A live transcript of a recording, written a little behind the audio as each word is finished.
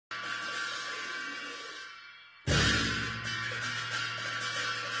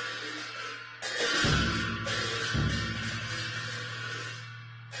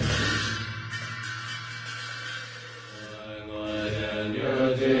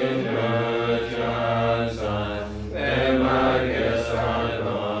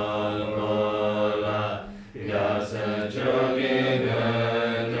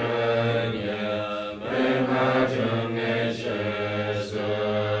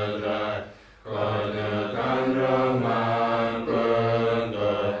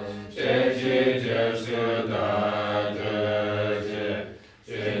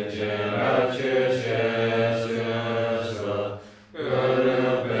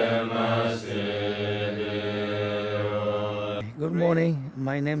Good morning,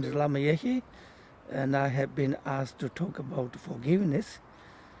 my name is Lama Yeshe, and I have been asked to talk about forgiveness.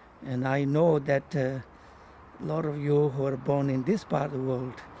 And I know that a lot of you who are born in this part of the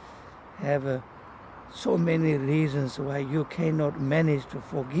world have so many reasons why you cannot manage to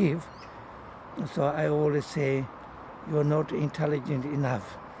forgive. So I always say you're not intelligent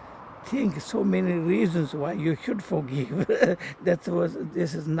enough. Think so many reasons why you should forgive.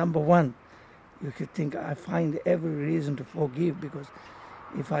 This is number one. You should think, I find every reason to forgive, because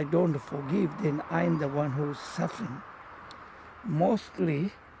if I don't forgive, then I'm the one who is suffering.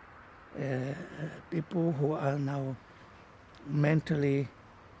 Mostly people who are now mentally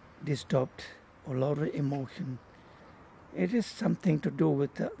disturbed, a lot of emotion, it is something to do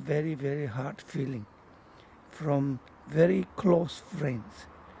with a very, very hard feeling from very close friends.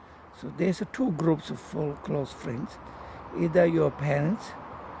 So there's two groups of close friends. Either your parents,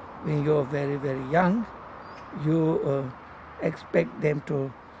 when you're very, very young, you expect them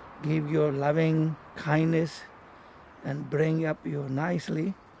to give you loving kindness and bring up you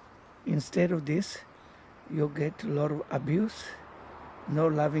nicely. Instead of this, you get a lot of abuse, no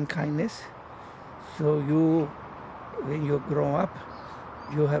loving kindness. So when you grow up,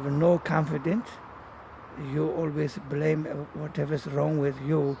 you have no confidence. You always blame whatever's wrong with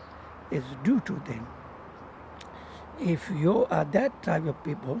you is due to them. If you are that type of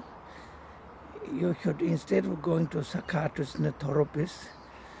people, you should, instead of going to a psychiatrist and a therapist,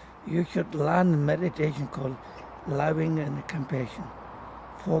 you should learn meditation called loving and compassion,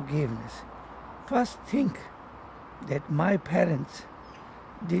 forgiveness. First think that my parents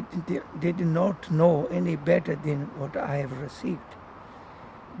did not know any better than what I have received.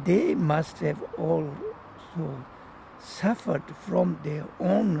 They must have also suffered from their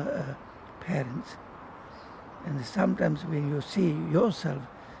own parents. And sometimes when you see yourself,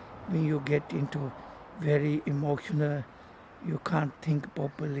 when you get into very emotional, you can't think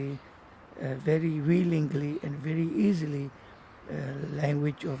properly, very willingly and very easily,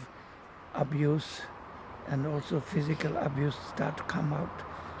 language of abuse and also physical abuse start to come out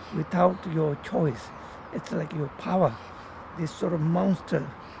without your choice. It's like your power, this sort of monster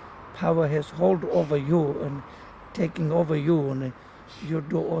power has hold over you and taking over you, and you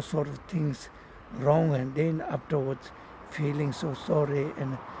do all sort of things wrong, and then afterwards feeling so sorry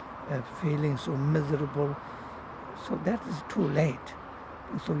and feeling so miserable. So that is too late.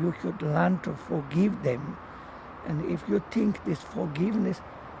 So you should learn to forgive them. And if you think this forgiveness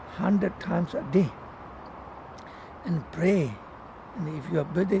 100 times a day and pray, and if you are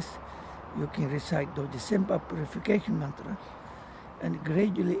Buddhist, you can recite the simple purification mantra, and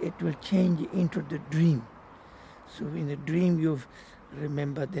gradually it will change into the dream. So in the dream you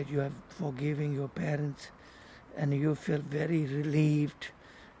remember that you are forgiving your parents, and you feel very relieved,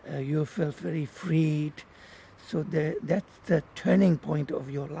 you feel very freed. So that's the turning point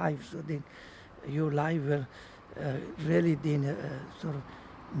of your life. So then your life will really then sort of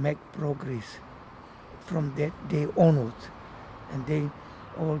make progress from that day onwards. And then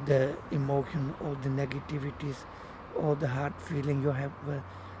all the emotion, all the negativities, all the hard feeling you have will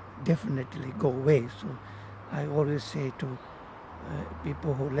definitely go away. So I always say to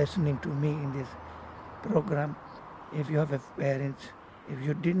people who are listening to me in this program, if you have a parents, if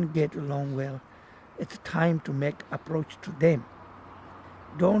you didn't get along well, it's time to make approach to them.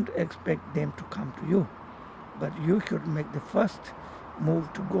 Don't expect them to come to you, but you should make the first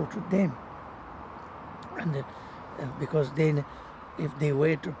move to go to them. And because then if they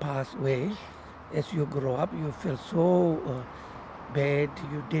were to pass away, as you grow up, you feel so bad,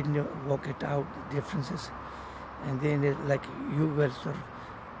 you didn't work it out, the differences, and then it's like you will sort of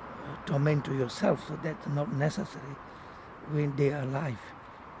torment to yourself. So that's not necessary. When they are alive,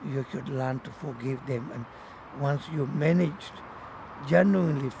 you should learn to forgive them. And once you managed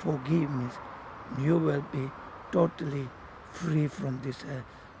genuinely forgiveness, you will be totally free from this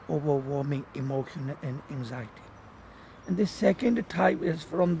overwhelming emotion and anxiety. And the second type is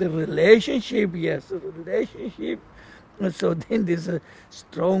from the relationship. Yes, relationship. So then there's a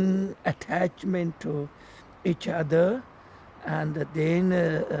strong attachment to each other, and then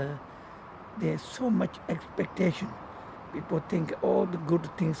there's so much expectation. People think all the good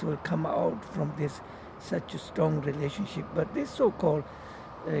things will come out from this such a strong relationship. But this so-called,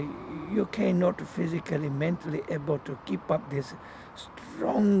 you cannot physically, mentally able to keep up this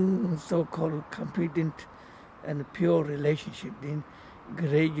strong so-called competent and pure relationship. Then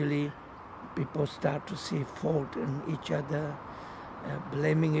gradually people start to see fault in each other,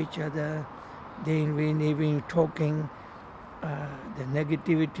 blaming each other. Then when even talking, the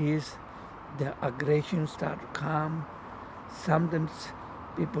negativities, the aggression start to come. Sometimes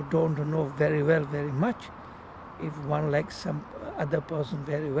people don't know very well, very much. If one likes some other person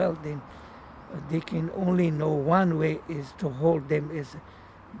very well, then they can only know one way is to hold them is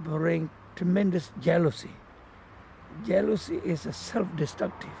bring tremendous jealousy. Jealousy is a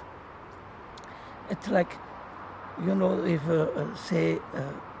self-destructive. It's like, you know, if say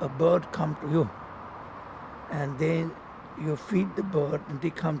a bird come to you, and then you feed the bird, and they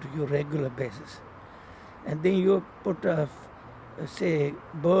come to you regular basis, and then you put a say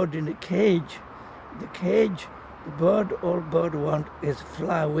bird in a cage. The cage, the bird, all bird want is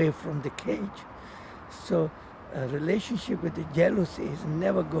fly away from the cage. So a relationship with the jealousy is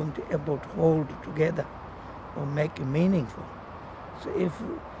never going to able to hold together or make it meaningful. So if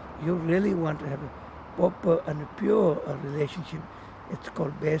you really want to have a proper and a pure relationship, it's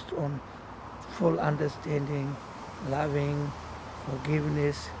called based on full understanding, loving,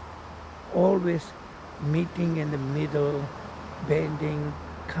 forgiveness, always meeting in the middle, bending,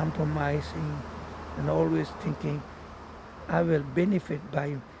 compromising, and always thinking, I will benefit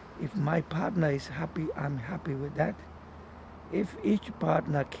by, if my partner is happy, I'm happy with that. If each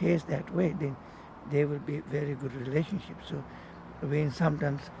partner cares that way, then there will be a very good relationship. So when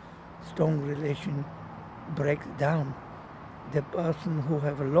sometimes strong relation breaks down, the person who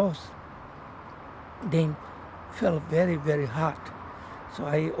have lost then fell very, very hard. So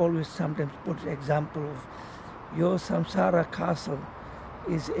I always sometimes put the example of your samsara castle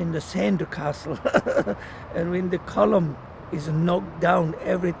is in the sand castle. And when the column is knocked down,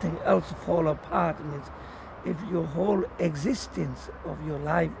 everything else fall apart. It means if your whole existence of your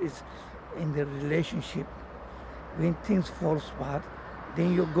life is in the relationship, when things fall apart,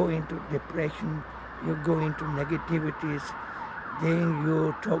 then you go into depression, you go into negativities, then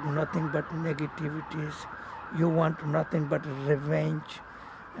you talk nothing but negativities, you want nothing but revenge,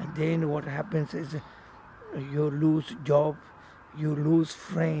 and then what happens is you lose job, you lose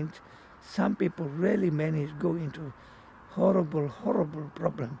friends. Some people really manage to go into horrible, horrible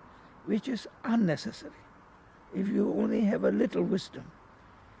problem, which is unnecessary. If you only have a little wisdom,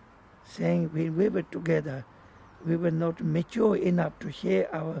 saying when we were together, we were not mature enough to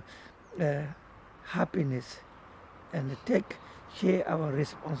share our happiness and share our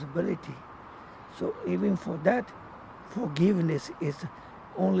responsibility. So even for that, forgiveness is the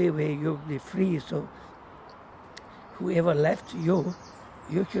only way you'll be free. So whoever left you,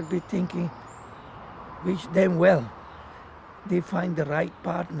 you should be thinking, wish them well. They find the right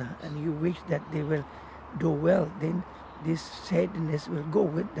partner and you wish that they will do well, then this sadness will go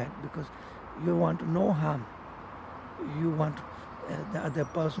with that, because you want no harm. You want the other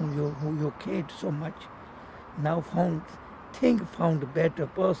person who you cared so much now found a better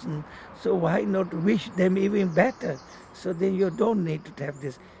person, so why not wish them even better? So then you don't need to have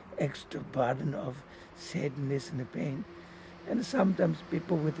this extra burden of sadness and pain. And sometimes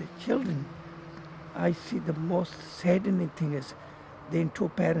people with the children, I see the most saddening thing is then two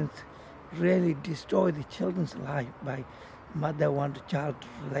parents really destroy the children's life by mother want a child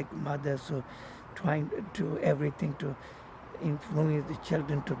like mother, so trying to do everything to influence the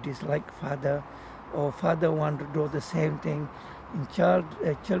children to dislike father, or father want to do the same thing. And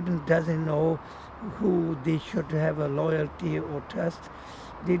children doesn't know who they should have a loyalty or trust.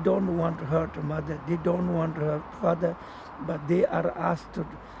 They don't want to hurt mother, they don't want to hurt father, but they are asked to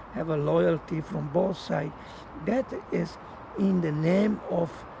have a loyalty from both sides. That is in the name of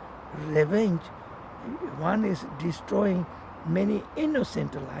revenge. One is destroying many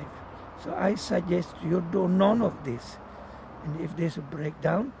innocent lives. So I suggest you do none of this. And if there's a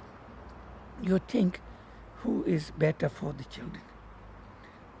breakdown, you think who is better for the children.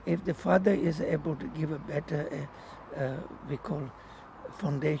 If the father is able to give a better, we call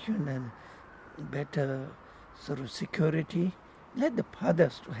foundation and better sort of security, let the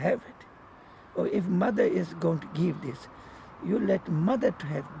fathers to have it. Or if mother is going to give this, you let mother to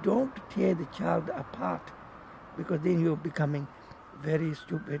have. Don't tear the child apart, because then you're becoming very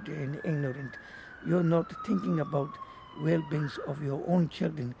stupid and ignorant. You're not thinking about well-being of your own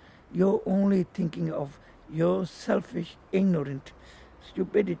children. You're only thinking of your selfish, ignorant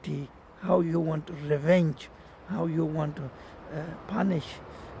stupidity, how you want to revenge, how you want to punish.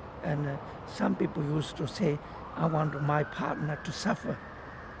 And some people used to say, I want my partner to suffer.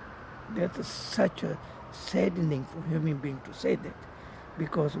 That's such a saddening for human being to say that,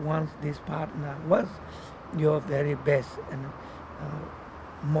 because once this partner was your very best and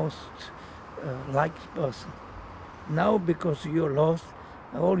most liked person. Now because you're lost,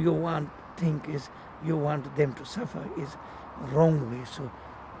 all you want think is you want them to suffer is wrong way. So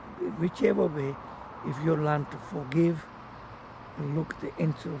whichever way, if you learn to forgive, look the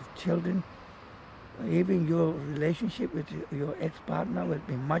interest of children, even your relationship with your ex-partner will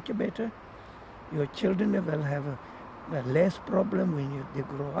be much better. Your children will have a less problem when they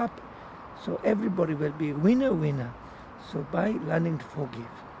grow up. So everybody will be winner. So by learning to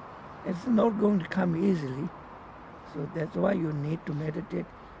forgive, it's not going to come easily. So that's why you need to meditate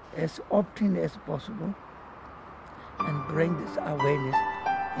as often as possible and bring this awareness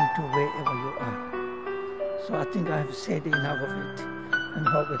into wherever you are. So I think I have said enough of it and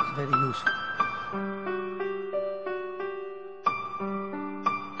hope it's very useful.